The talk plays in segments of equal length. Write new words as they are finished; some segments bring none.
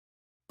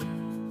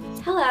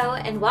Hello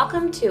and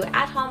welcome to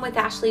At Home with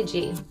Ashley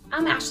G.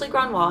 I'm Ashley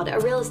Grunwald, a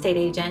real estate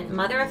agent,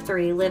 mother of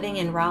three, living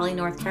in Raleigh,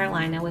 North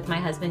Carolina with my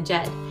husband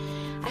Jed.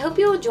 I hope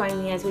you will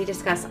join me as we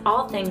discuss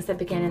all things that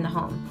begin in the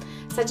home,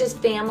 such as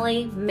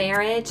family,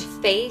 marriage,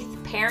 faith,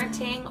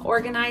 parenting,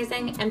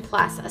 organizing, and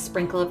plus a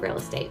sprinkle of real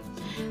estate.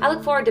 I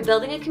look forward to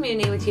building a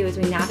community with you as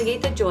we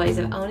navigate the joys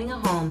of owning a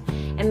home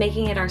and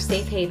making it our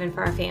safe haven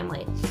for our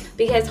family,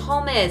 because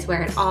home is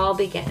where it all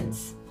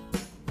begins.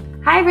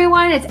 Hi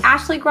everyone, it's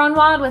Ashley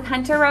Grunwald with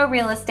Hunter Row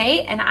Real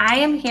Estate, and I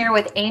am here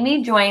with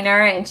Amy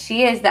Joyner, and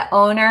she is the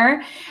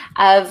owner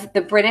of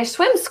the British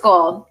Swim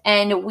School.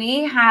 And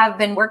we have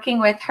been working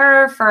with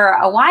her for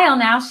a while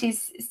now.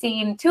 She's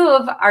seen two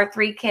of our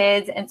three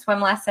kids in swim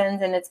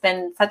lessons, and it's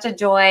been such a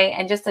joy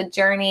and just a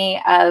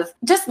journey of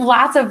just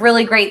lots of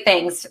really great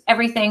things.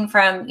 Everything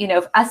from,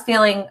 us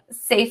feeling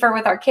safer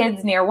with our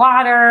kids near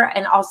water,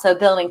 and also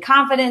building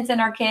confidence in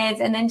our kids,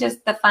 and then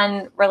just the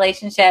fun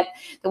relationship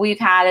that we've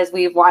had as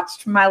we've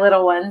watched my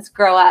little ones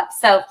grow up.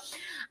 So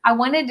I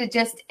wanted to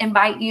just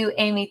invite you,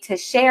 Amy, to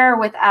share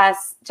with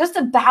us just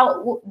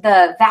about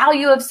the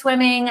value of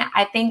swimming.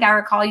 I think I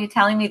recall you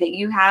telling me that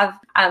you have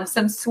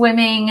some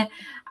swimming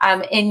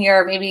in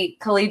your maybe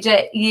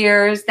collegiate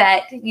years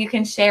that you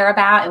can share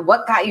about, and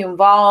what got you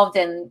involved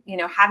in,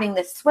 having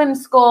this swim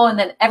school. And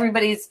then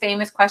everybody's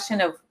famous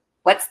question of,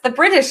 what's the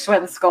British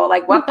Swim School?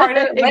 Like, what part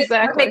of it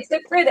what makes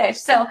it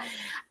British? So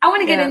I want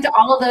to get into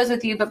all of those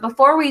with you. But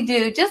before we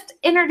do, just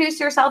introduce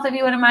yourself if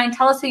you wouldn't mind.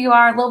 Tell us who you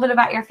are, a little bit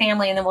about your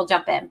family, and then we'll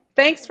jump in.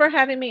 Thanks for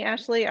having me,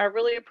 Ashley. I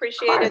really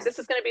appreciate it. This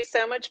is going to be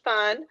so much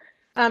fun.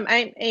 I'm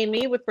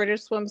Amy with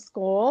British Swim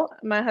School.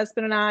 My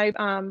husband and I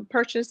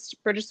purchased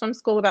British Swim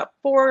School about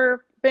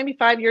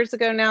 5 years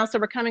ago now. So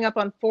we're coming up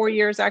on 4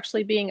 years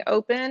actually being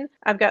open.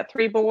 I've got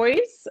three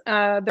boys.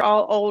 They're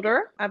all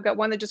older. I've got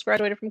one that just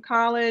graduated from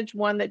college,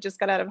 one that just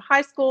got out of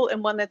high school,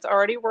 and one that's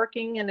already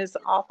working and is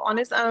off on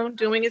his own,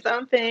 doing his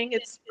own thing.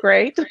 It's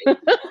great.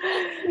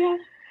 Yeah.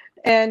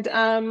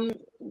 And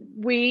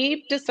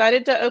we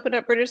decided to open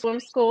up British Swim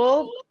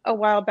School a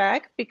while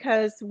back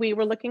because we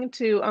were looking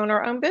to own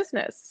our own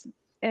business.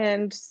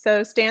 And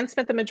so Stan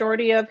spent the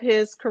majority of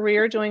his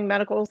career doing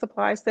medical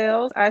supply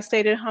sales. I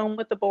stayed at home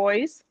with the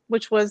boys,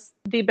 which was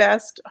the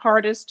best,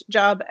 hardest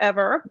job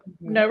ever.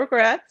 Mm-hmm. No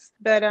regrets.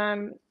 But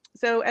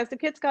so as the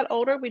kids got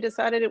older, we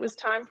decided it was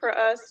time for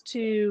us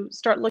to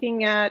start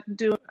looking at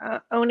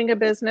owning a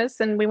business,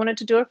 and we wanted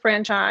to do a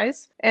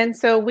franchise. And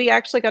so we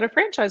actually got a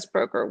franchise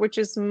broker, which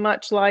is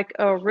much like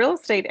a real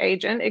estate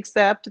agent,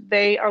 except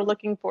they are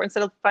looking for,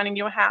 instead of finding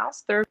you a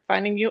house, they're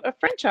finding you a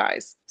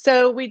franchise.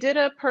 So we did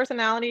a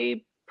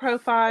personality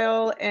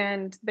profile,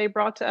 and they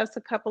brought to us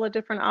a couple of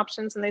different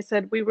options, and they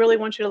said, we really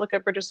want you to look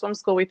at British Swim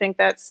School. We think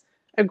that's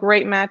a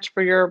great match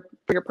for your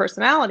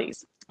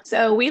personalities.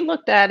 So we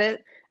looked at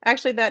it.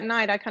 Actually, that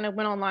night I kind of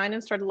went online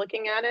and started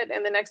looking at it,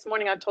 and the next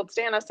morning I told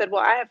Stan, I said,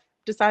 well, I have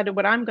decided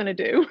what I'm going to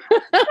do.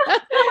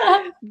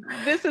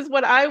 This is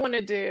what I want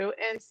to do.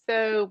 And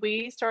so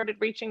we started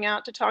reaching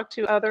out to talk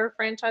to other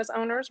franchise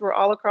owners. We're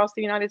all across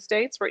the United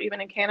States. We're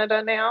even in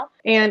Canada now.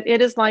 And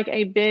it is like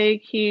a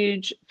big,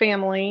 huge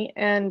family.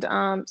 And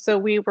so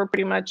we were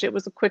it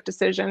was a quick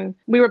decision.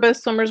 We were both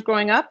swimmers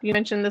growing up. You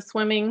mentioned the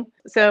swimming.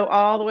 So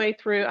all the way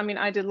through,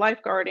 I did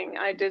lifeguarding.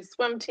 I did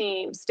swim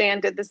teams.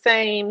 Stan did the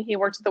same. He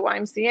worked at the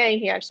YMCA.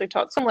 He actually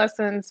taught swim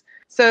lessons.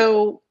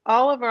 So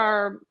all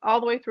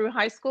the way through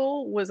high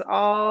school was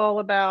all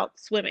about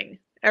swimming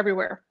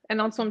everywhere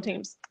and on swim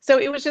teams. So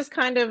it was just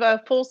kind of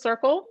a full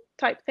circle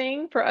type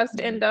thing for us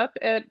to end up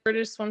at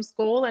British Swim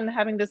School and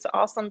having this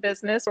awesome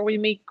business where we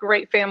meet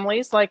great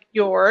families like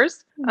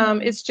yours.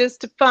 It's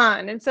just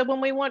fun. And so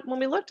when we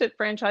looked at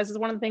franchises,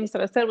 one of the things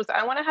that I said was,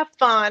 I want to have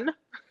fun,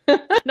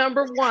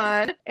 number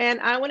one, and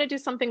I want to do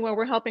something where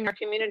we're helping our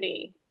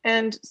community.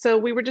 And so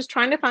we were just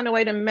trying to find a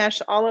way to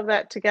mesh all of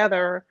that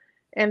together.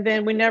 And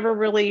then we never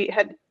really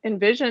had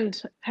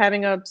envisioned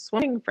having a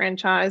swimming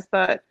franchise,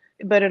 but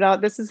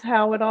this is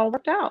how it all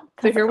worked out.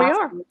 So That's here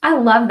awesome. we are. I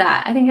love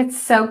that. I think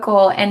it's so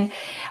cool. And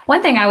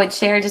one thing I would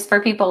share just for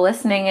people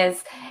listening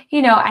is,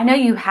 I know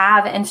you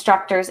have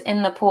instructors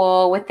in the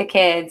pool with the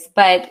kids,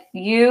 but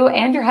you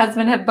and your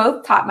husband have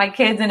both taught my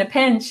kids in a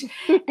pinch.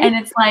 And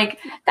it's like,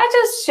 that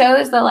just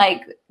shows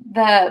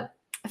the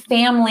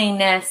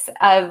familyness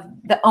of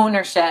the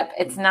ownership.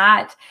 It's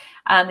not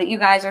that you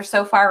guys are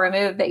so far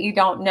removed that you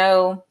don't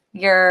know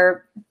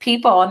your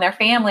people and their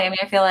family.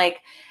 I feel like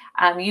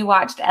you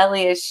watched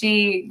Ellie as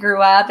she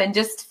grew up and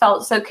just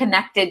felt so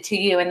connected to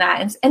you in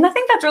that. And I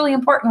think that's really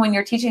important when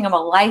you're teaching them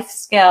a life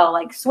skill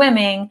like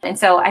swimming. And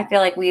so I feel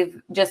like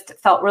we've just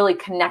felt really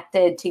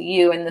connected to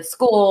you in the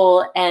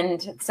school.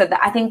 And so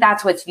I think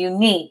that's what's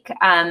unique.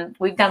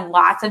 We've done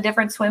lots of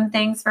different swim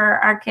things for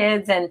our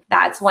kids. And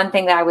that's one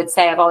thing that I would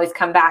say I've always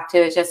come back to,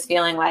 is just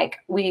feeling like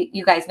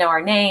you guys know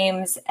our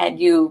names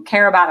and you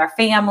care about our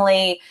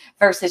family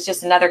versus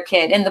just another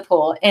kid in the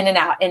pool, in and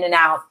out, in and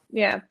out.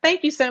 Yeah,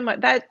 thank you so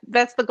much.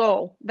 That's the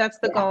goal. That's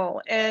the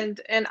goal.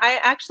 And I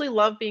actually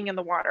love being in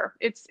the water.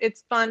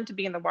 It's fun to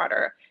be in the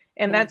water.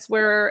 And that's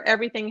where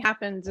everything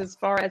happens as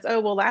far as, oh,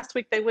 well, last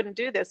week they wouldn't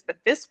do this, but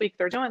this week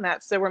they're doing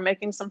that. So we're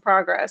making some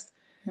progress.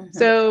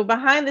 So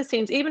behind the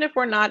scenes, even if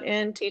we're not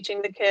in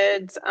teaching the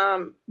kids,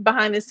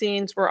 behind the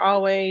scenes, we're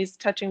always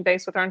touching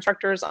base with our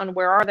instructors on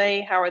where are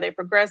they, how are they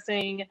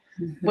progressing,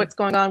 what's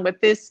going on with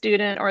this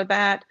student or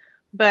that.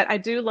 But I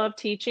do love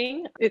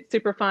teaching. It's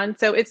super fun.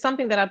 So it's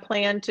something that I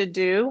plan to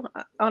do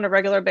on a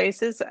regular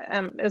basis,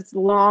 as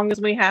long as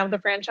we have the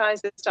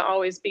franchise, is to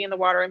always be in the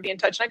water and be in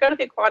touch. And I go to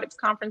the aquatics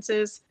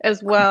conferences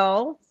as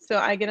well. So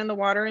I get in the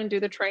water and do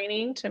the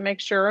training to make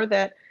sure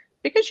that,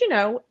 because, you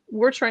know,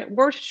 we're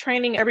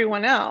training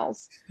everyone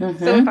else.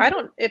 So if I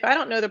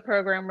don't know the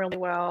program really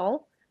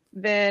well,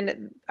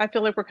 then I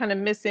feel like we're kind of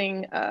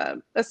missing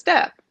a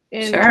step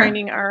in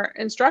training our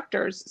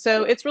instructors.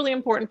 So it's really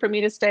important for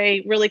me to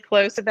stay really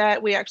close to that.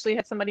 We actually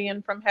had somebody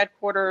in from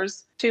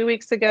headquarters 2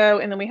 weeks ago,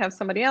 and then we have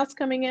somebody else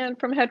coming in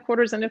from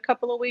headquarters in a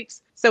couple of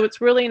weeks. So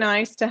it's really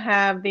nice to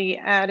have the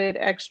added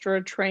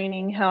extra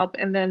training help,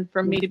 and then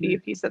for me to be a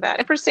piece of that,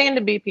 and for Stan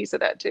to be a piece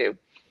of that too.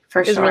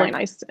 For sure. Is really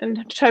nice,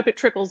 and hope it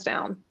trickles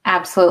down.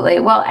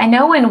 Absolutely. Well, I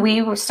know when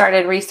we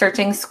started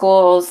researching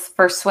schools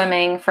for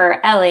swimming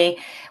for Ellie,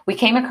 we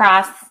came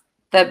across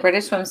the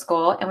British Swim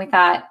School, and we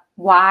thought,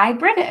 why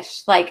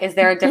British? Like, is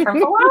there a different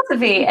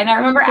philosophy? And I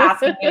remember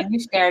asking you, and you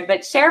shared,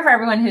 but share for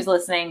everyone who's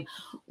listening,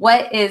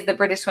 what is the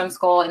British Swim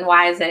School and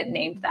why is it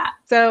named that?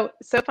 So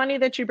funny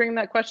that you bring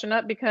that question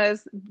up,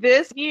 because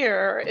this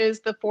year is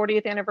the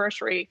 40th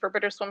anniversary for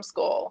British Swim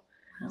School.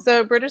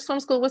 So British Swim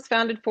School was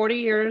founded 40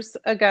 years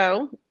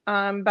ago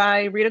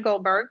by Rita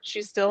Goldberg.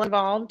 She's still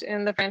involved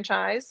in the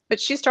franchise, but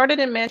she started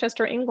in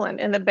Manchester, England,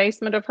 in the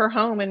basement of her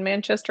home in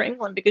Manchester,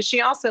 England, because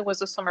she also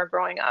was a swimmer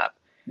growing up.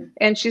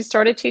 And she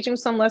started teaching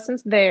some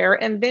lessons there.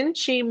 And then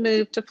she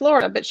moved to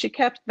Florida, but she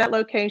kept that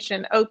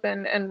location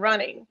open and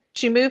running.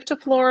 She moved to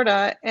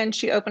Florida and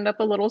she opened up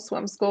a little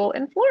swim school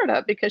in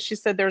Florida because she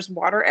said there's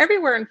water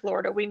everywhere in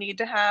Florida. We need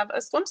to have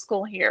a swim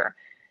school here.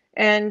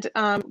 And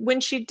when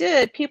she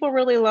did, people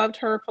really loved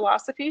her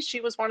philosophy.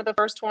 She was one of the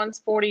first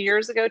ones 40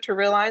 years ago to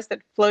realize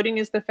that floating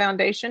is the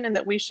foundation and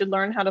that we should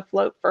learn how to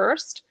float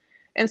first.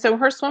 And so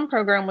her swim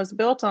program was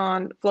built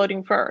on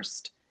floating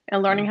first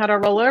and learning how to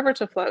roll over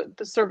to float,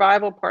 the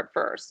survival part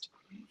first.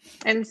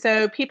 And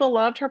so people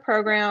loved her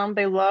program.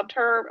 They loved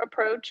her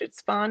approach.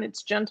 It's fun,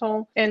 it's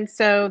gentle. And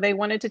so they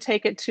wanted to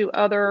take it to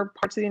other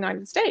parts of the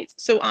United States.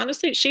 So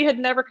honestly, she had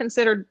never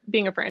considered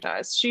being a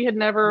franchise. She had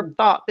never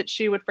thought that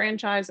she would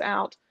franchise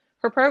out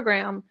her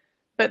program,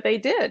 but they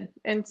did.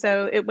 And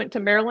so it went to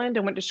Maryland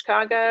and went to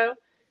Chicago,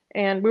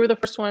 and we were the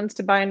first ones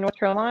to buy in North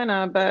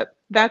Carolina, but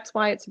that's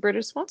why it's a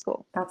British Swim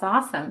School. That's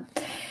awesome.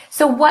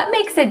 So what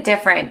makes it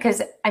different?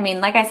 Because I mean,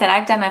 like I said,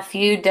 I've done a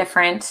few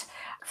different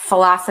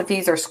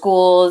philosophies or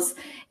schools.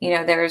 You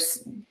know,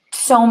 there's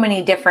so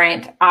many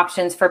different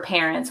options for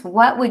parents.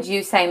 What would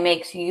you say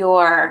makes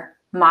your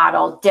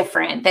model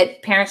different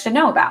that parents should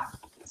know about?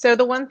 So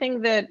the one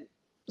thing that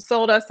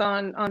sold us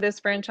on this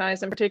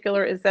franchise in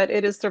particular is that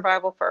it is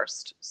survival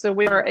first. So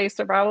we are a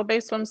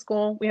survival-based swim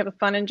school. We have a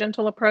fun and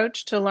gentle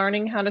approach to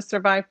learning how to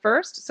survive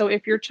first. So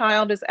if your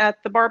child is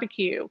at the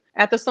barbecue,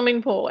 at the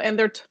swimming pool, and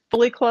they're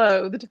fully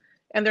clothed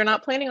and they're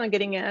not planning on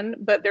getting in,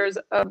 but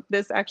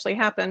this actually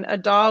happened. A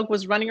dog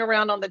was running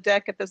around on the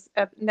deck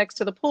next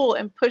to the pool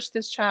and pushed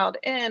this child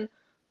in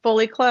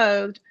fully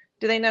clothed.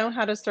 Do they know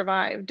how to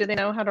survive? Do they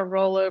know how to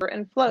roll over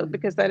and float?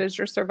 Because that is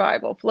your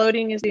survival.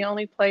 Floating is the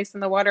only place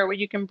in the water where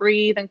you can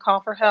breathe and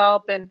call for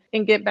help and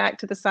get back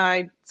to the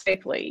side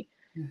safely.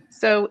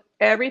 So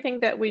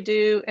everything that we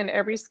do and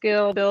every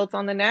skill builds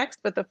on the next,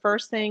 but the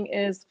first thing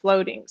is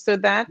floating. So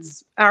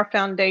that's our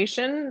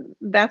foundation.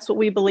 That's what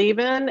we believe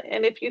in.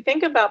 And if you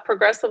think about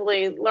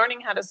progressively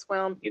learning how to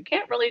swim, you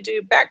can't really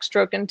do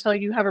backstroke until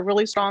you have a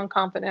really strong,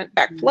 confident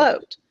back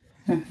float.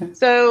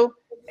 So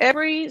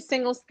every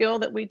single skill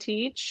that we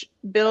teach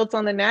builds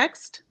on the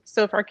next.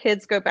 So if our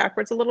kids go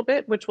backwards a little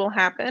bit, which will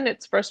happen,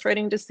 it's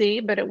frustrating to see,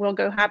 but it will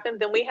happen,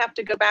 then we have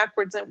to go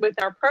backwards with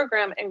our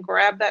program and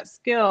grab that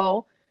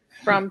skill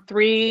from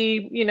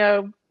 3,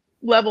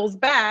 levels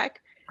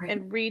back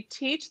and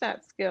reteach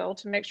that skill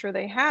to make sure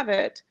they have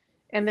it,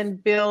 and then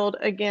build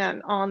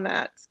again on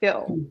that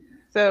skill.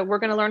 So we're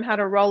going to learn how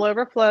to roll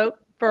over float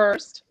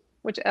first,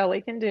 which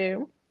Ellie can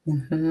do.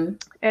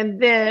 And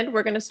then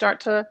we're going to start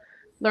to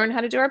learn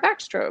how to do our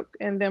backstroke,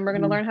 and then we're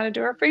going to learn how to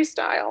do our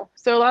freestyle.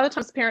 So a lot of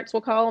times parents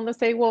will call and they'll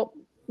say, well,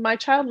 my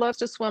child loves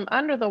to swim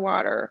under the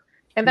water,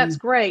 and that's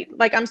great.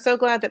 Like, I'm so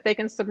glad that they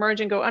can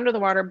submerge and go under the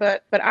water,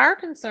 but our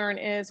concern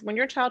is when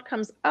your child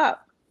comes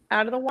up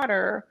out of the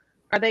water,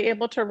 are they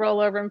able to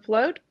roll over and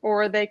float,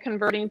 or are they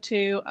converting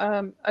to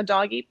a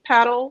doggy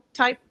paddle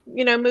type,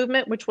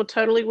 movement, which will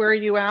totally wear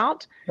you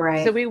out?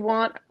 Right. So we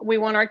want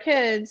our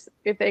kids,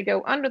 if they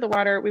go under the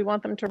water, we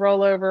want them to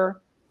roll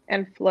over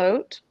and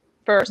float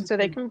first so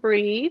they can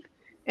breathe.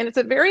 And it's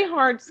a very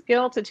hard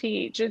skill to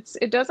teach.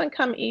 It doesn't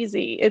come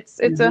easy. It's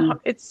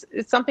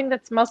something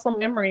that's muscle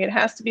memory. It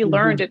has to be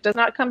learned. It does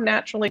not come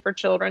naturally for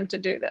children to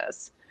do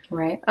this.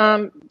 Right.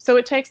 So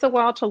it takes a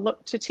while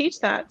to teach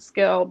that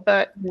skill,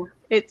 but Yeah.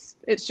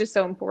 it's just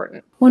so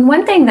important.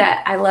 One thing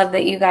that I love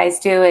that you guys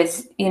do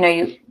is,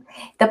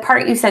 the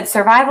part you said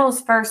survival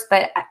is first,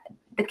 but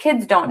the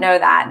kids don't know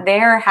that.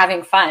 They're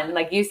having fun.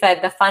 Like you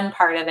said, the fun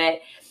part of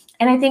it.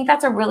 And I think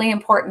that's a really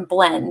important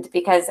blend,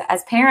 because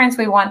as parents,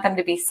 we want them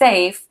to be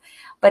safe,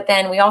 but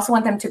then we also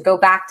want them to go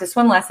back to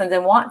swim lessons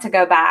and want to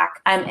go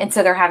back. And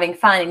so they're having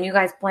fun. And you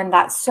guys blend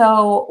that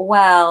so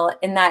well,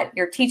 in that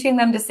you're teaching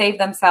them to save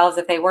themselves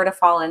if they were to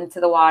fall into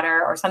the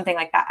water or something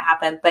like that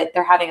happen, but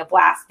they're having a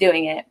blast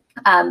doing it.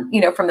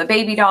 From the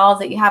baby dolls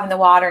that you have in the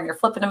water, and you're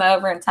flipping them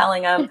over and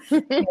telling them,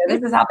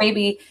 this is how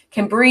baby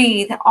can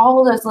breathe,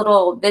 all those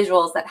little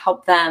visuals that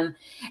help them.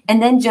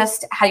 And then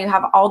just how you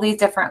have all these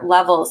different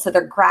levels. So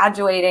they're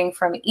graduating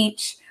from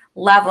each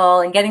level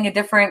and getting a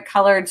different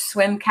colored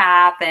swim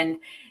cap. And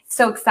it's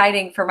so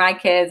exciting for my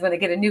kids when they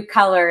get a new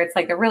color. It's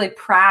like they're really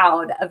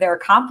proud of their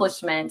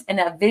accomplishment, and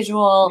a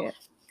visual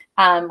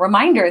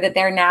reminder that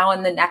they're now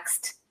in the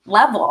next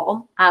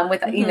level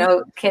with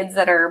kids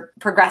that are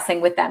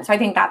progressing with them. So I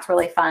think that's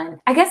really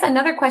fun. I guess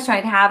another question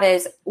I'd have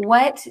is,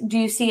 what do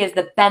you see as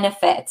the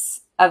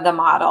benefits of the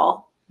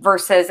model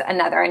versus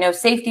another? I know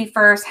safety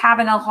first,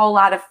 having a whole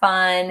lot of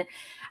fun.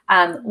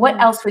 What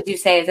else would you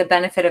say is a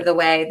benefit of the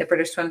way the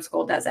British Swim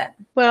School does it?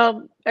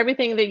 Well,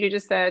 everything that you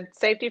just said: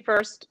 safety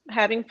first,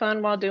 having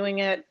fun while doing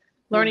it,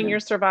 learning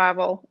your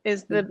survival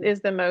is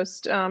the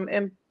most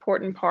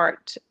important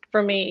part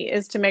for me,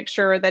 is to make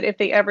sure that if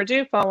they ever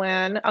do fall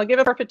in. I'll give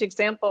a perfect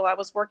example. I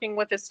was working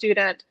with a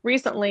student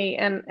recently,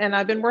 and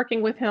I've been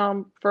working with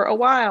him for a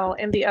while.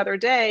 And the other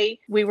day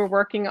we were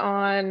working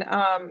on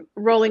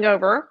rolling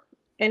over,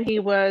 and he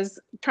was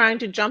trying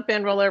to jump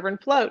in, roll over, and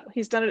float.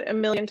 He's done it a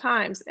million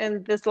times.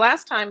 And this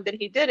last time that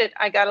he did it,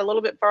 I got a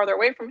little bit farther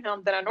away from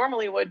him than I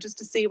normally would, just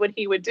to see what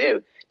he would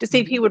do, to see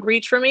if he would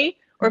reach for me,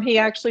 or if he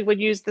actually would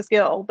use the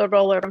skill, the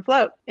roll over and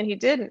float. And he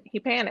didn't. He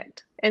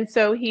panicked. And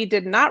so he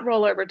did not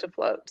roll over to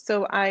float.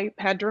 So I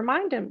had to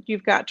remind him,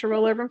 you've got to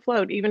roll over and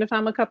float, even if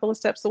I'm a couple of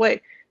steps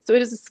away. So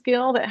it is a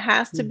skill that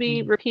has to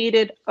be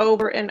repeated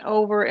over and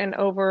over and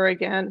over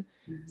again.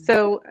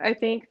 So I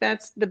think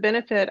that's the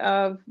benefit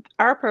of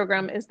our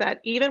program, is that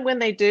even when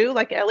they do,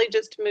 like Ellie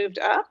just moved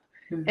up,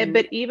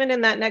 but even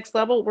in that next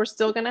level, we're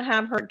still going to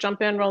have her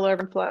jump in, roll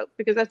over, and float,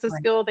 because that's a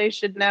skill they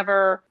should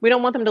never, we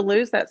don't want them to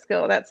lose that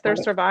skill. That's their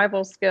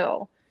survival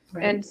skill.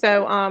 And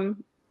so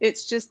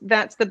it's just,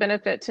 that's the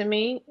benefit to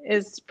me,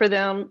 is for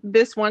them.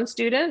 This one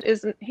student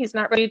he's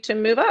not ready to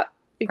move up,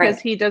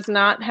 because he does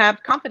not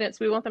have confidence.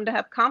 We want them to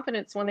have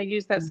confidence when they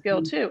use that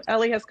skill too.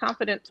 Ellie has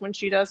confidence when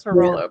she does her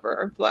rollover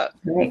or float.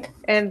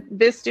 And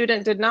this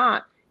student did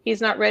not. He's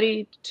not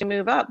ready to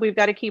move up. We've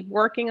got to keep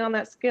working on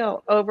that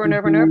skill over and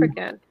over and over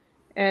again.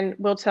 And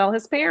we'll tell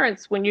his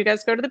parents, when you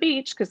guys go to the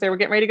beach, because they were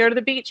getting ready to go to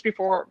the beach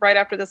right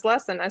after this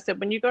lesson, I said,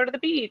 when you go to the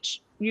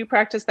beach, you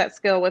practice that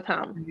skill with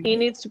him. He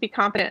needs to be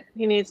confident.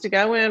 He needs to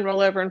go in,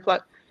 roll over, and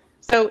float.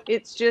 So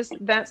it's just,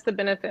 that's the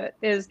benefit,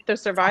 is the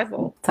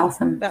survival. It's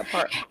awesome. That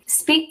part.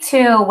 Speak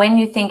to when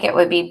you think it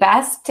would be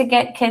best to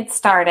get kids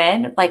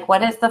started. Like,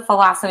 what is the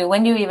philosophy?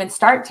 When do you even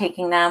start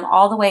taking them,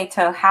 all the way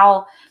to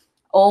how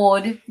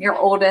old your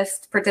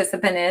oldest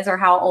participant is, or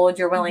how old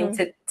you're willing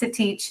to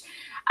teach?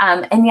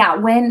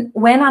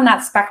 When on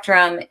that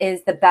spectrum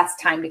is the best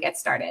time to get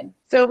started?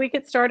 So we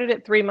get started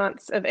at 3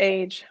 months of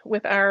age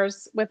with our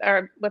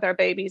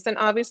babies. And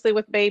obviously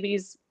with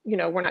babies,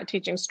 we're not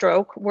teaching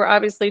stroke. We're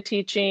obviously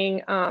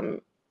teaching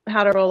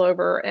how to roll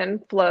over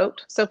and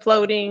float. So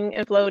floating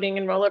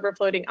and roll over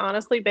floating.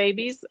 Honestly,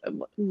 babies,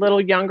 little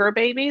younger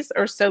babies,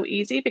 are so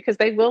easy, because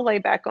they will lay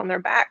back on their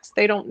backs.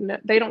 They don't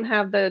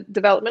have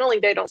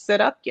developmentally, they don't sit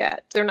up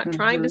yet. They're not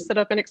trying to sit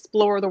up and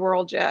explore the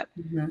world yet.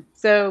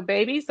 So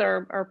babies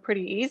are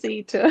pretty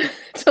easy to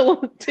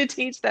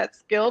teach that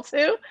skill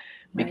to,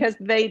 because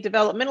they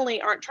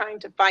developmentally aren't trying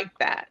to fight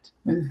that.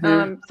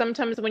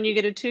 Sometimes when you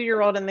get a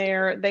 2-year-old in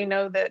there, they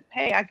know that,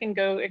 hey, I can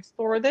go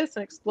explore this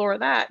and explore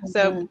that.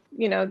 So,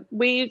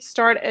 we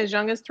start as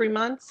young as 3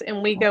 months,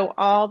 and we go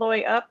all the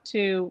way up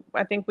to,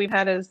 I think we've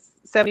had a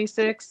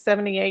 76,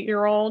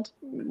 78-year-old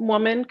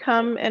woman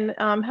come and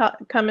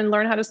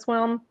learn how to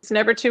swim. It's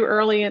never too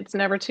early. It's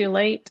never too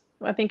late.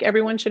 I think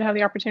everyone should have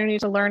the opportunity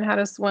to learn how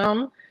to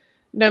swim,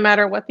 no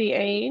matter what the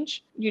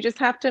age. You just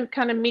have to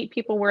kind of meet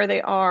people where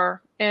they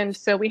are. And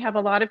so we have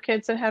a lot of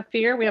kids that have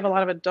fear. We have a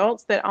lot of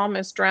adults that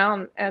almost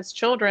drown as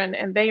children,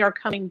 and they are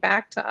coming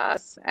back to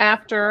us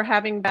after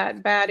having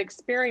that bad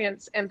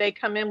experience, and they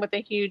come in with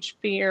a huge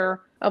fear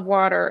of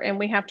water, and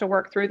we have to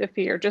work through the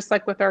fear. Just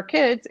like with our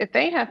kids, if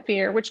they have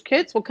fear, which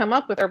kids will come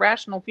up with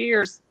irrational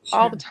fears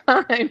all the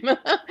time.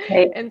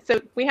 And so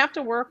we have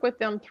to work with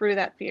them through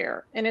that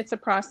fear. And it's a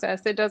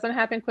process. It doesn't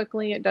happen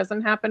quickly. It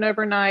doesn't happen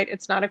overnight.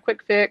 It's not a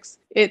quick fix.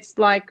 It's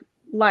like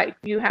life.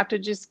 You have to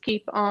just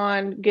keep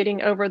on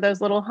getting over those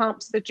little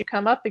humps that you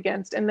come up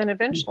against, and then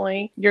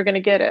eventually you're going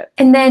to get it.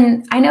 And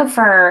then I know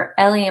for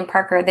Ellie and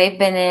Parker, they've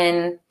been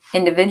in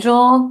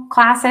individual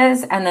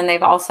classes, and then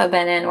they've also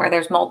been in where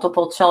there's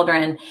multiple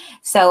children.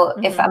 So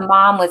if a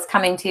mom was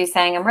coming to you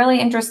saying, I'm really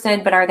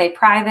interested, but are they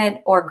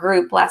private or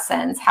group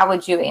lessons? How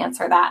would you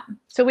answer that?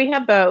 So we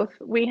have both.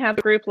 We have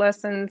group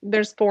lessons.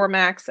 There's 4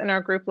 max in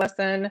our group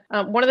lesson.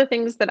 One of the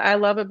things that I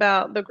love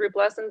about the group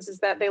lessons is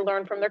that they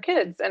learn from their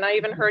kids. And I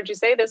even heard you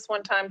say this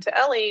one time to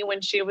Ellie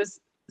when she was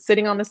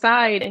sitting on the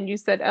side, and you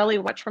said, Ellie,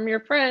 watch from your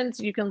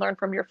friends. You can learn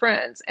from your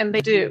friends. And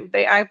they do.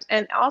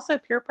 And also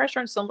peer pressure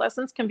in some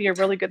lessons can be a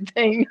really good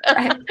thing.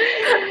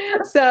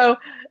 So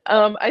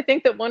I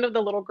think that one of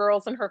the little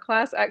girls in her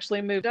class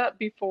actually moved up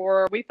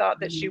before we thought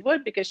that she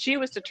would, because she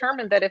was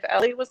determined that if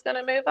Ellie was going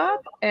to move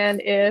up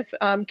and if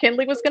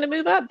Kinley was going to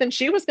move up, then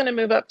she was going to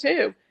move up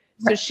too.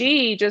 So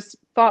she just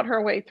fought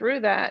her way through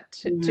that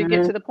to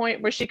get to the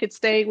point where she could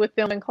stay with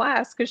them in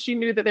class, because she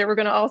knew that they were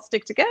going to all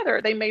stick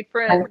together. They made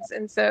friends.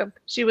 And so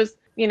she was,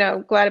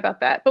 glad about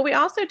that. But we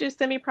also do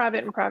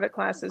semi-private and private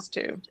classes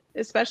too.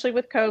 Especially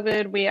with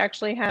COVID, we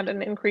actually had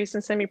an increase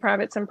in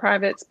semi-privates and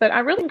privates. But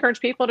I really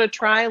encourage people to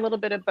try a little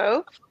bit of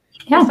both.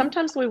 Yeah.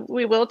 Sometimes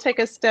we will take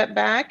a step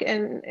back,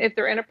 and if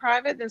they're in a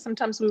private, then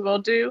sometimes we will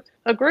do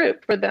a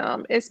group for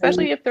them,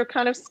 especially if they're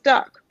kind of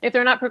stuck, if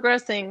they're not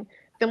progressing.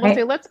 Then we'll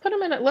say, let's put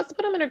them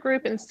in a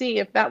group and see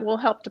if that will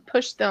help to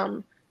push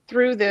them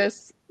through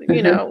this,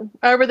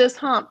 over this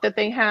hump that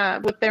they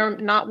have with their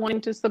not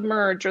wanting to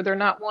submerge, or they're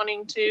not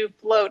wanting to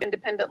float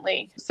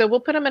independently. So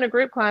we'll put them in a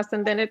group class,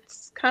 and then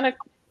it's kind of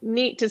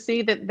neat to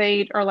see that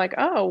they are like,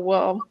 oh,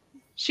 well,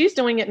 she's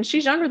doing it and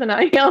she's younger than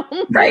I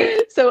am.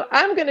 Right. So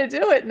I'm going to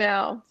do it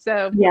now.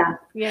 So,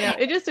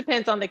 it just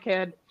depends on the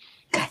kid.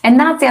 And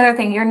that's the other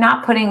thing. You're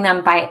not putting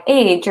them by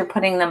age, you're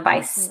putting them by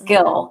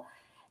skill.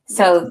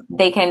 So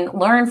they can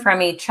learn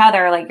from each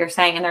other, like you're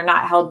saying, and they're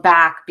not held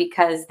back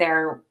because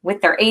they're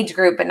with their age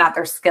group, but not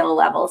their skill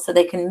level. So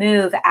they can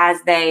move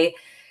as they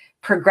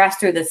progress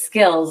through the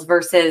skills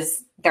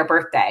versus their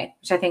birthday,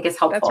 which I think is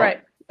helpful.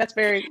 That's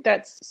right.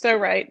 That's so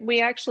right.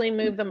 We actually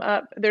move them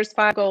up. There's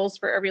 5 goals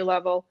for every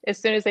level. As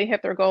soon as they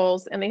hit their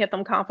goals and they hit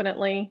them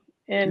confidently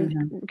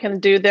and can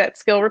do that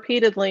skill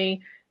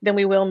repeatedly, then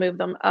we will move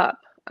them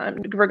up,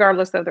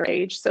 regardless of their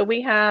age. So we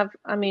have,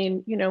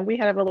 we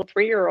have a little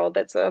 3-year-old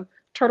that's a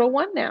Turtle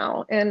 1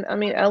 now. And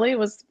Ellie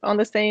was on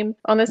the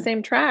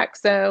same track.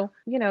 So,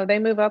 they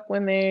move up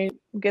when they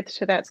get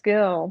to that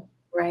skill.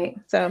 Right.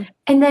 So,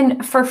 and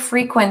then for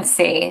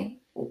frequency,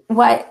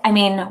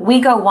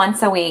 we go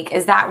once a week.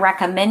 Is that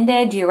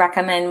recommended? Do you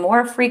recommend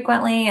more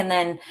frequently? And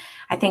then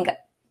I think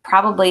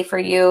probably for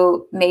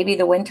you, maybe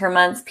the winter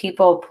months,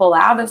 people pull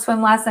out of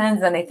swim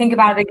lessons and they think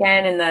about it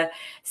again in the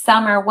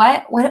summer.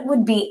 What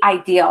would be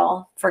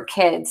ideal for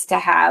kids to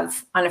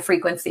have on a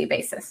frequency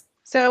basis?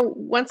 So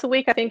once a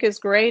week, I think, is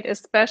great,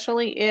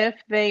 especially if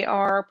they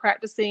are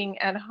practicing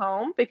at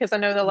home, because I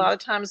know that a lot of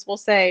times we'll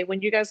say,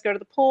 when you guys go to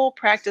the pool,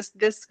 practice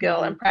this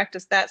skill and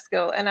practice that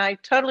skill. And I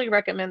totally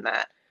recommend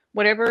that.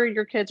 Whatever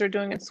your kids are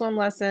doing in swim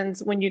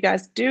lessons, when you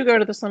guys do go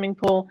to the swimming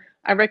pool,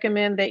 I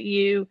recommend that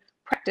you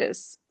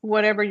practice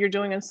whatever you're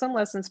doing in swim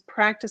lessons.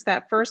 Practice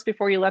that first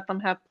before you let them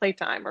have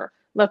playtime or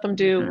let them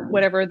do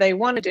whatever they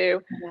want to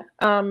do.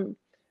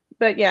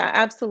 But yeah,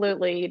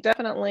 absolutely.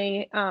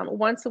 Definitely.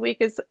 Once a week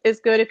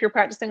is good. If you're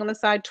practicing on the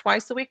side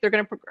twice a week, they're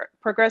going to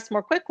progress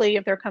more quickly.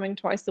 If they're coming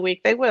twice a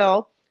week, they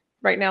will.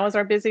 Right now is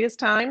our busiest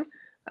time.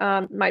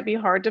 Might be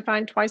hard to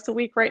find twice a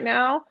week right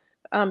now.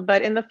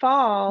 But in the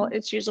fall,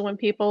 it's usually when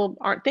people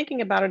aren't thinking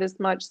about it as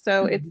much.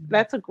 So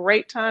that's a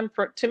great time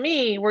to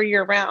me, we're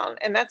year round.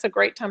 And that's a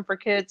great time for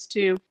kids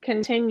to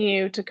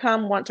continue to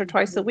come once or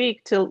twice a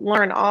week to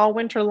learn all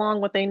winter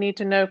long what they need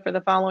to know for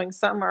the following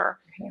summer.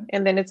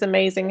 And then it's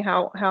amazing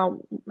how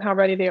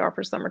ready they are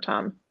for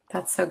summertime.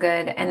 That's so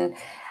good. And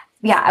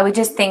yeah, I would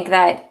just think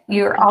that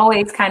you're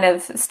always kind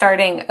of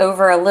starting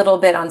over a little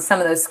bit on some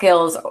of those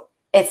skills.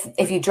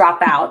 If you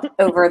drop out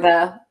over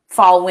the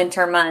fall,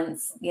 winter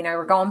months,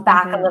 we're going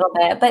back a little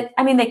bit, but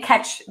they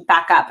catch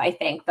back up, I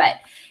think,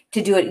 but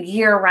to do it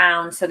year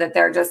round so that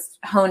they're just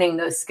honing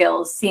those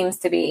skills seems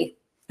to be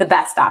the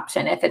best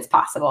option if it's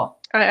possible.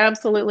 I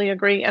absolutely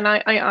agree. And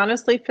I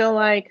honestly feel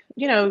like,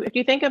 if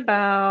you think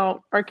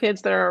about our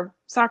kids that are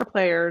soccer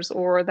players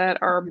or that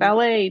are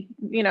ballet,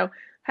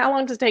 how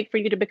long does it take for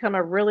you to become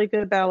a really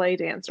good ballet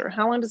dancer?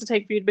 How long does it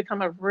take for you to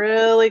become a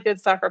really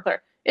good soccer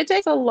player? It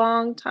takes a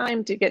long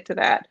time to get to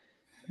that.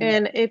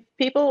 And if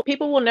people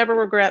will never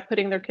regret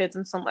putting their kids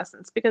in swim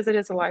lessons because it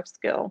is a life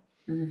skill.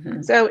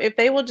 So if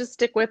they will just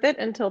stick with it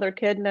until their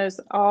kid knows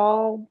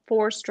all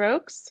 4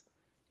 strokes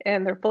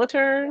and they're full of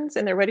turns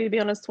and they're ready to be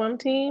on a swim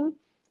team,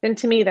 then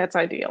to me, that's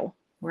ideal.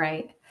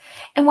 Right.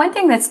 And one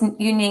thing that's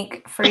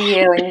unique for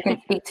you, and you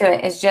can speak to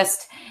it, is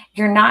just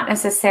you're not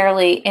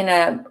necessarily in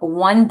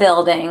one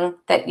building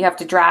that you have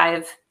to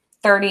drive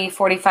 30,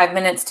 45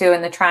 minutes to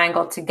in the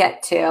triangle to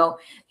get to.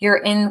 You're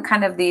in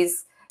kind of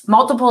these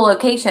multiple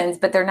locations,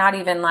 but they're not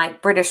even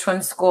like British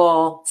Swim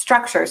School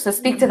structures. So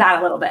speak to that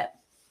a little bit.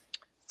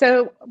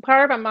 So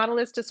part of our model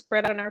is to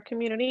spread out in our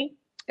community.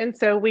 And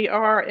so we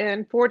are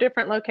in 4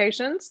 different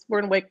locations. We're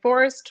in Wake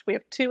Forest. We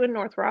have 2 in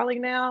North Raleigh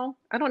now.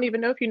 I don't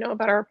even know if you know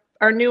about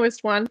our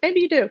newest one. Maybe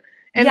you do.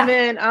 And Yeah.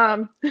 then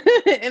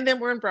and then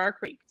we're in Briar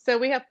Creek. So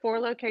we have 4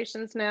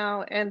 locations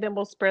now, and then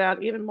we'll spread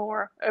out even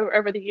more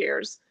over the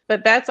years.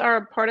 But that's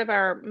our part of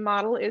our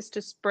model, is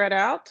to spread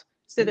out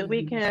so that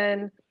we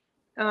can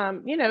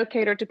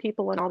cater to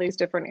people in all these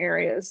different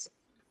areas.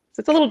 So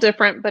it's a little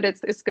different, but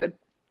it's good.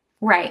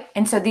 Right.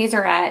 And so these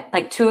are at,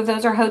 like, 2 of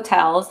those are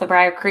hotels, the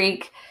Briar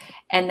Creek,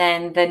 and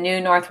then the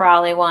new North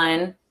Raleigh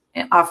one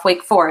off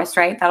Wake Forest,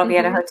 right? That'll be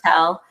at a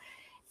hotel.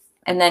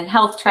 And then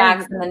Health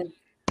Tracks, and then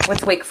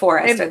what's Wake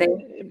Forest? Are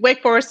they?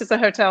 Wake Forest is a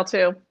hotel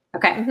too.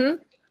 Okay.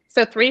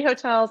 So 3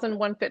 hotels and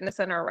 1 fitness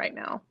center right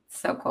now.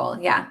 So cool.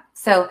 Yeah.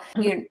 So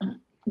you're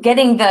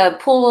getting the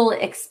pool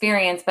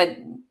experience, but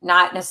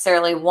not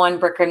necessarily one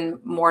brick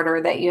and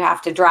mortar that you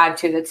have to drive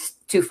to that's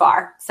too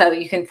far. So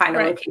you can find a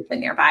location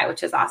nearby,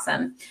 which is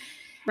awesome.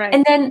 Right.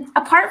 And then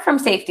apart from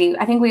safety,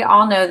 I think we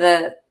all know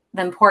the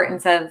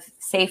importance of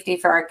safety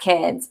for our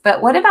kids.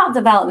 But what about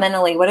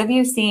developmentally? What have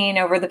you seen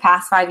over the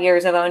past 5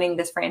 years of owning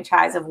this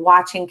franchise, of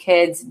watching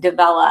kids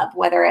develop,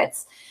 whether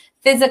it's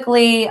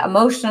physically,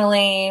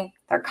 emotionally,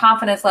 their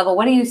confidence level?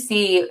 What do you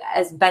see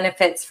as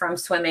benefits from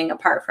swimming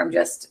apart from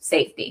just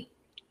safety?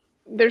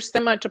 There's so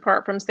much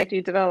apart from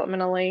safety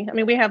developmentally. I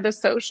mean, we have the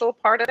social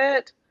part of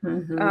it.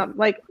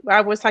 Like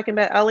I was talking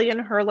about Ellie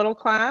and her little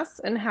class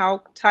and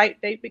how tight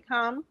they've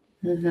become.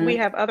 We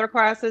have other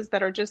classes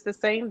that are just the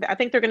same. I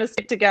think they're going to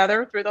stick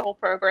together through the whole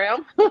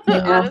program,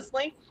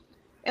 honestly.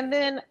 And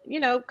then,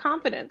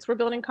 confidence. We're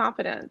building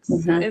confidence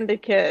in the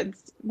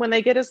kids. When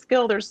they get a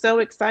skill, they're so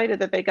excited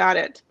that they got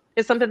it.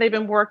 It's something they've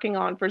been working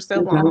on for so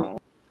long.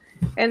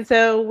 And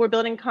so we're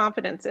building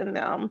confidence in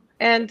them.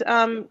 And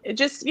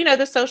just,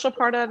 the social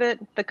part of it,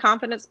 the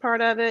confidence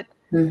part of it,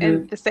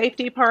 and the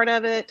safety part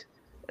of it,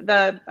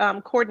 the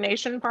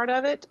coordination part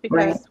of it,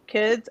 because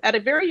kids at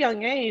a very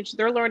young age,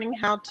 they're learning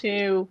how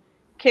to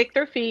kick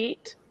their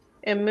feet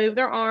and move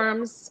their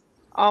arms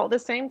all at the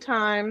same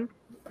time,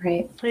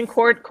 and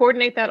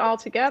coordinate that all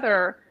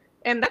together.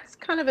 And that's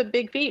kind of a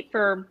big feat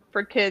for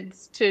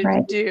kids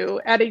to do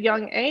at a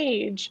young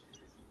age,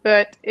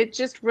 but it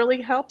just really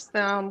helps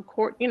them,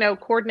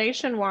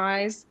 coordination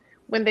wise,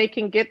 when they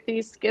can get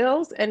these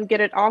skills and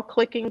get it all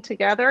clicking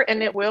together,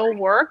 and it will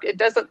work. It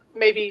doesn't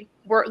maybe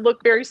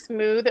look very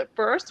smooth at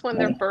first when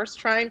they're first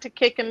trying to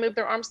kick and move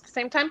their arms at the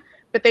same time,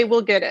 but they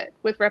will get it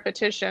with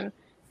repetition.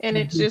 And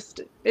it's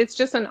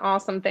just an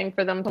awesome thing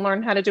for them to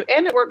learn how to do.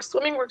 And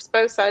swimming works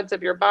both sides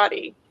of your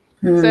body.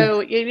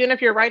 So even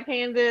if you're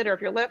right-handed or if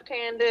you're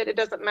left-handed, it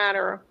doesn't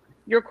matter.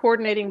 You're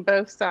coordinating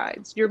both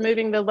sides. You're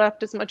moving the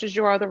left as much as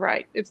you are the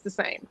right. It's the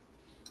same.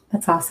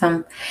 That's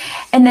awesome.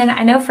 And then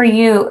I know for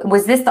you,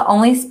 was this the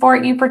only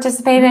sport you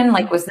participated in?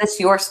 Like, was this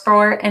your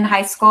sport in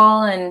high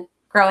school and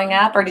growing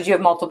up, or did you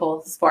have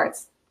multiple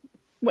sports?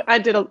 I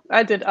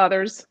did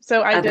others.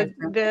 So I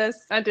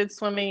did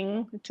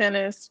swimming,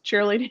 tennis,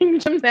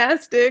 cheerleading,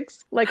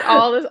 gymnastics, like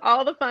all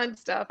the fun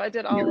stuff. I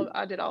did all of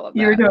that.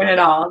 You were doing it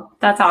all.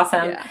 That's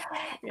awesome.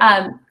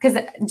 Yeah. Because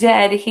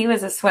Jed, he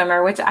was a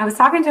swimmer, which I was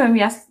talking to him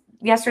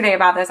yesterday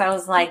about this. I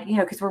was like,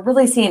 because we're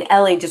really seeing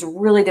Ellie just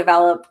really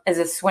develop as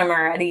a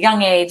swimmer at a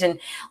young age and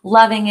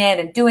loving it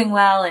and doing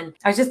well. And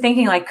I was just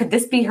thinking, like, could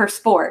this be her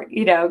sport?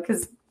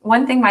 Because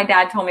one thing my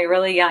dad told me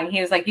really young, he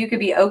was like, you could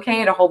be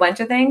okay at a whole bunch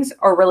of things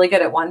or really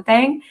good at one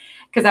thing.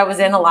 Because I was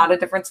in a lot of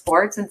different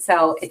sports. And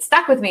so it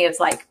stuck with me. It's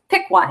like,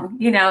 pick one,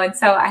 and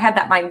so I had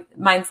that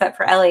mindset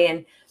for Ellie,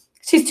 and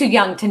she's too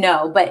young to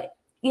know, but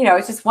I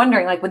was just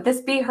wondering, like, would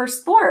this be her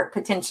sport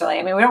potentially?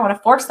 I mean, we don't want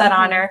to force that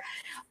on her,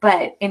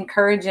 but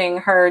encouraging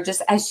her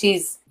just as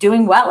she's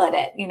doing well at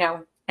it,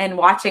 and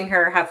watching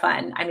her have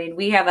fun. I mean,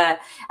 we have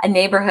a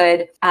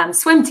neighborhood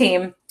swim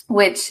team,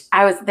 which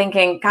I was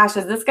thinking, gosh,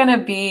 is this going to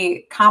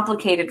be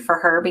complicated for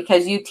her?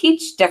 Because you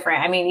teach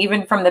different. I mean,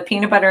 even from the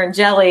peanut butter and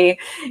jelly,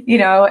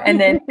 and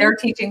then they're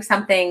teaching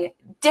something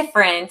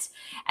different.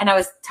 And I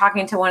was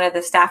talking to one of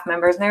the staff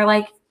members, and they're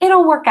like,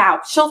 it'll work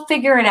out. She'll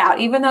figure it out.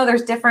 Even though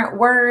there's different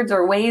words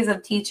or ways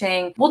of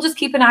teaching, we'll just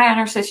keep an eye on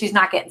her so she's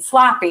not getting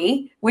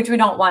sloppy, which we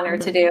don't want her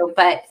to do.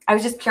 But I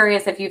was just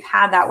curious if you've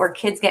had that where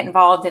kids get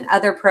involved in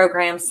other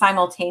programs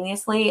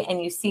simultaneously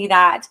and you see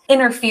that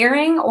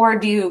interfering, or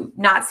do you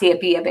not see it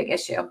be a big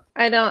issue?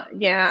 I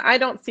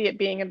don't see it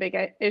being a big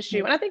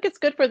issue. And I think it's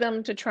good for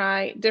them to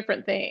try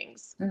different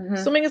things.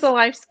 Swimming is a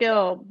life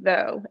skill,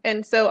 though.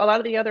 And so a lot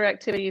of the other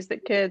activities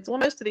that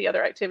most of the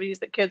other activities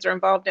that kids are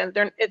involved in,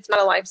 it's not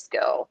a life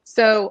skill.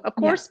 So of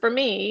course, for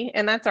me,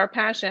 and that's our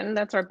passion,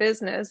 that's our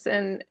business.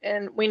 And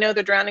we know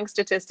the drowning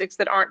statistics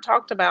that aren't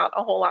talked about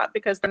a whole lot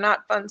because they're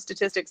not fun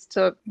statistics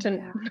to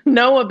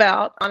know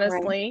about,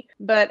 honestly.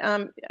 But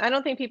I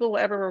don't think people will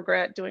ever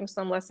regret doing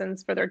swim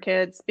lessons for their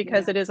kids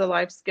because it is a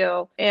life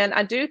skill. And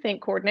I do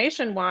think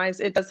coordination wise,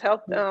 it does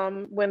help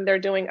them when they're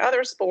doing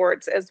other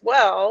sports as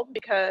well,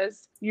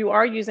 because you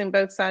are using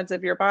both sides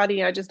of your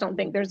body. I just don't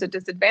think there's a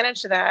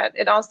disadvantage to that.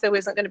 It also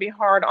isn't going to be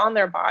hard on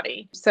their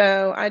body.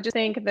 So I just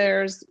think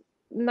there's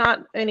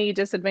not any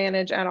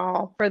disadvantage at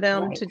all for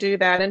them to do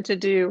that and to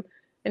do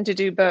and to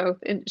do both.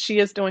 And she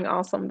is doing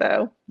awesome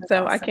though. That's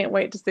So awesome. I can't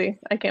wait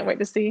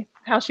to see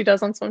how she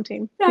does on swim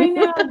team. I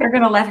know they're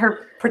going to let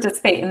her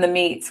participate in the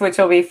meets, which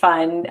will be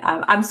fun.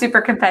 I'm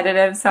super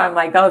competitive, so I'm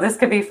like, oh, this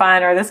could be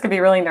fun, or this could be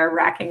really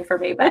nerve-wracking for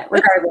me. But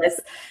regardless,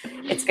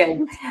 it's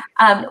good.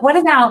 What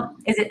about,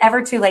 is it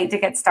ever too late to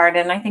get started?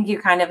 And I think you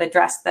kind of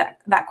addressed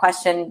that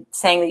question,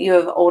 saying that you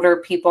have older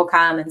people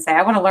come and say,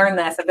 I want to learn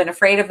this. I've been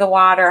afraid of the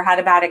water, had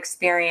a bad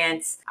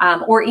experience,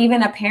 or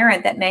even a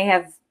parent that may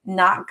have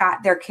not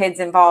got their kids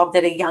involved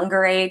at a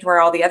younger age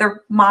where all the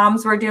other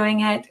moms were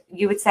doing it.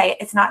 You would say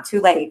it's not too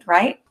late,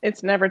 right?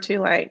 It's never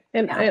too late.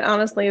 It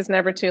honestly is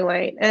never too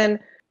late. And,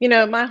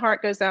 my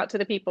heart goes out to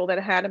the people that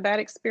had a bad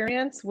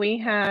experience. We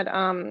had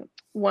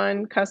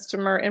one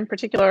customer in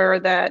particular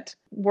that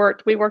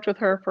we worked with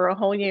her for a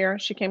whole year.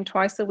 She came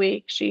twice a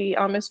week. She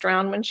almost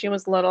drowned when she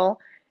was little.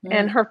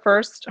 And her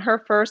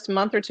first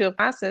month or two of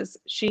classes,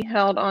 she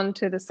held on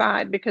to the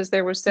side because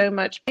there was so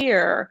much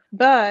fear.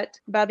 But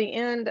by the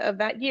end of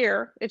that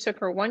year, it took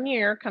her 1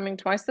 year, coming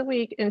twice a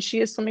week, and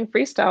she is swimming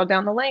freestyle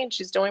down the lane.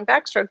 She's doing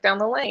backstroke down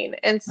the lane.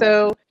 And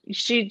so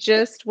she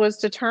just was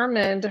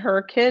determined.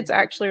 Her kids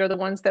actually are the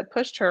ones that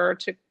pushed her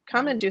to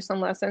come and do some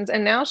lessons.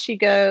 And now she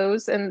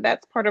goes, and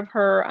that's part of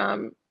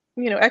her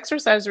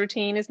exercise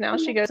routine is now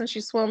she goes and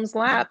she swims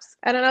laps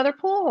at another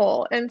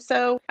pool. And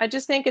so I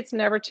just think it's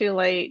never too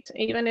late,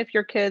 even if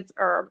your kids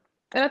are,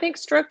 and I think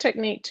stroke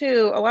technique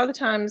too, a lot of the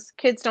times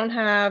kids don't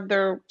have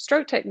their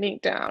stroke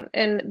technique down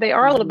and they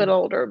are a little bit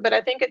older, but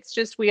I think it's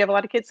just, we have a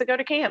lot of kids that go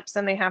to camps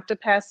and they have to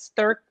pass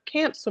their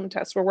camp swim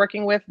test. We're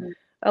working with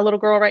a little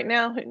girl right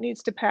now who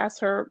needs to pass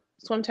her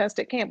swim test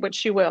at camp, which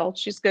she will.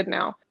 She's good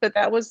now. But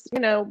that was,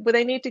 but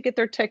they need to get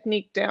their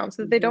technique down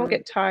so that they don't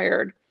get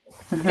tired.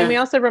 And we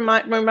also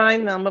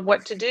remind them of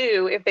what to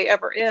do if they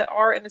ever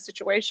are in a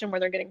situation where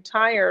they're getting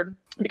tired,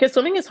 because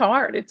swimming is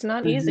hard. It's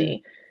not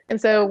easy. And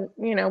so,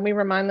 we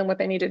remind them what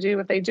they need to do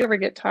if they do ever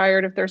get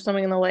tired, if they're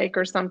swimming in the lake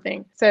or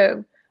something.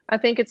 So I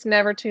think it's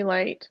never too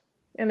late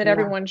and that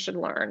everyone should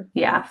learn.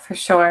 Yeah, for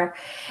sure.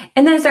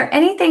 And then is there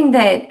anything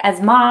that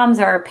as moms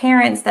or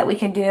parents that we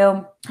can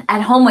do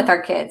at home with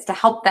our kids to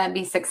help them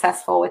be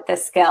successful with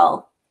this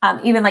skill?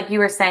 Even like you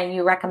were saying,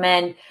 you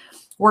recommend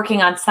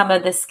working on some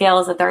of the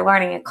skills that they're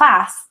learning in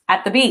class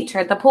at the beach or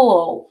at the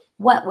pool.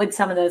 What would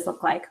some of those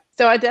look like?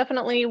 So I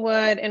definitely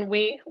would, and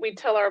we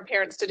tell our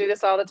parents to do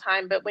this all the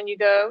time, but when you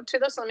go to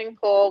the swimming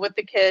pool with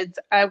the kids,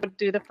 I would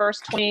do the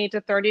first 20 to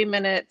 30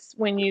 minutes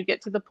when you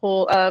get to the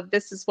pool of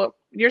this is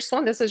your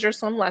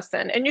swim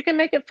lesson. And you can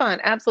make it fun,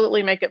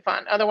 absolutely make it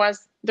fun.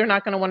 Otherwise, they're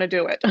not going to want to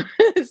do it.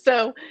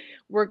 So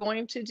we're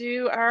going to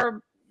do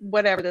our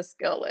whatever the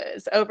skill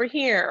is over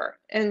here.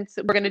 And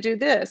so we're going to do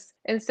this.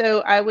 And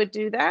so I would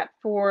do that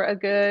for a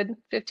good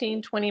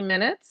 15, 20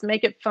 minutes,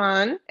 make it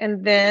fun.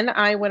 And then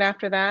I would,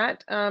 after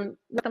that,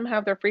 let them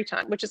have their free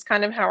time, which is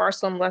kind of how our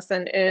swim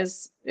lesson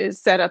is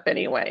set up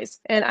anyways.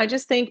 And I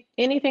just think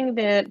anything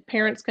that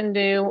parents can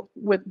do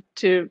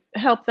to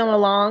help them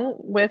along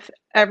with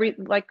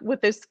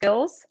with those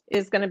skills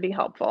is going to be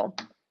helpful.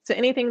 So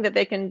anything that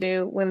they can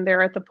do when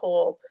they're at the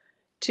pool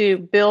to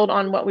build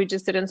on what we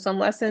just did in swim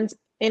lessons,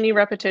 any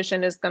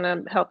repetition is going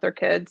to help their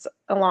kids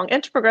along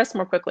and to progress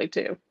more quickly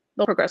too.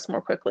 They'll progress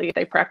more quickly if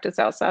they practice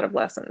outside of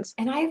lessons.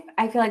 And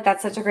I feel like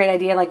that's such a great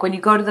idea. Like when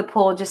you go to the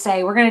pool, just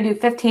say, we're going to do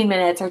 15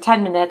 minutes or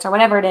 10 minutes or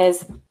whatever it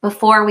is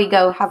before we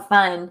go have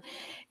fun.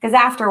 Because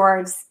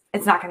afterwards,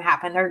 it's not going to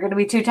happen. They're going to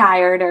be too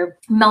tired or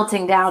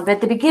melting down. But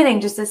at the beginning,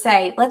 just to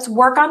say, let's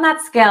work on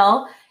that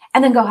skill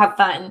and then go have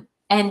fun.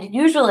 And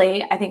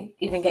usually, I think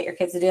you can get your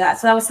kids to do that.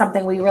 So that was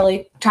something we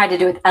really tried to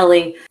do with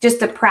Ellie, just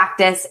to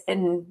practice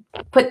and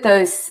put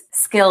those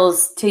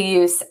skills to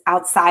use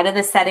outside of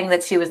the setting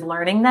that she was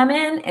learning them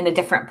in a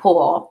different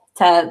pool,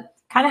 to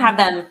kind of have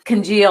them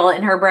congeal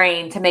in her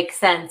brain to make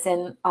sense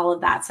and all of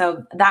that.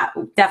 So that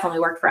definitely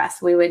worked for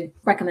us. We would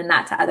recommend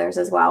that to others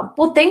as well.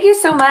 Well, thank you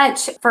so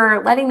much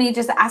for letting me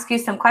just ask you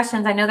some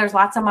questions. I know there's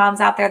lots of moms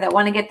out there that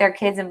want to get their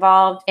kids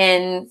involved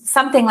in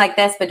something like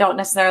this, but don't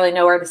necessarily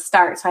know where to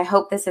start. So I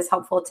hope this is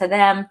helpful to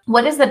them.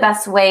 What is the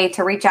best way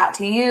to reach out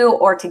to you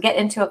or to get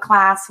into a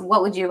class?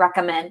 What would you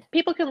recommend?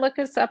 People can look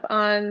us up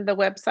on the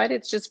website.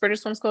 It's just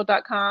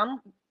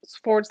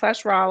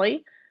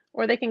BritishSwimSchool.com/Raleigh.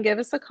 Or they can give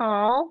us a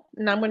call.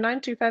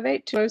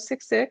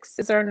 919-258-2066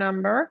 is our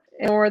number.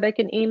 Or they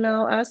can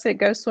email us at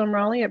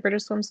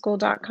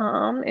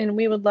GoSwimRaleigh@BritishSwimSchool.com. And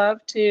we would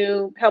love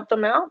to help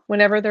them out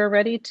whenever they're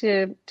ready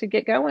to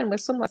get going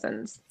with swim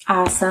lessons.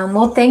 Awesome.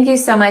 Well, thank you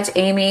so much,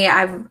 Amy.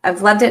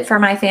 I've loved it for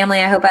my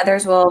family. I hope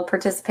others will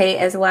participate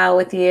as well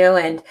with you.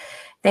 And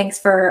thanks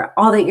for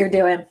all that you're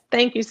doing.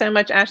 Thank you so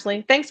much,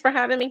 Ashley. Thanks for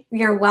having me.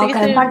 You're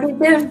welcome. Talk to you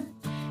soon.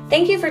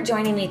 Thank you for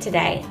joining me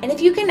today. And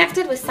if you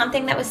connected with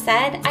something that was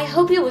said, I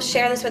hope you will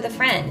share this with a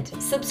friend,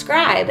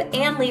 subscribe,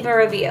 and leave a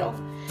review.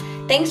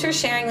 Thanks for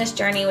sharing this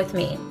journey with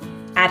me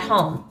at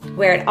home,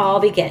 where it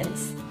all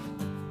begins.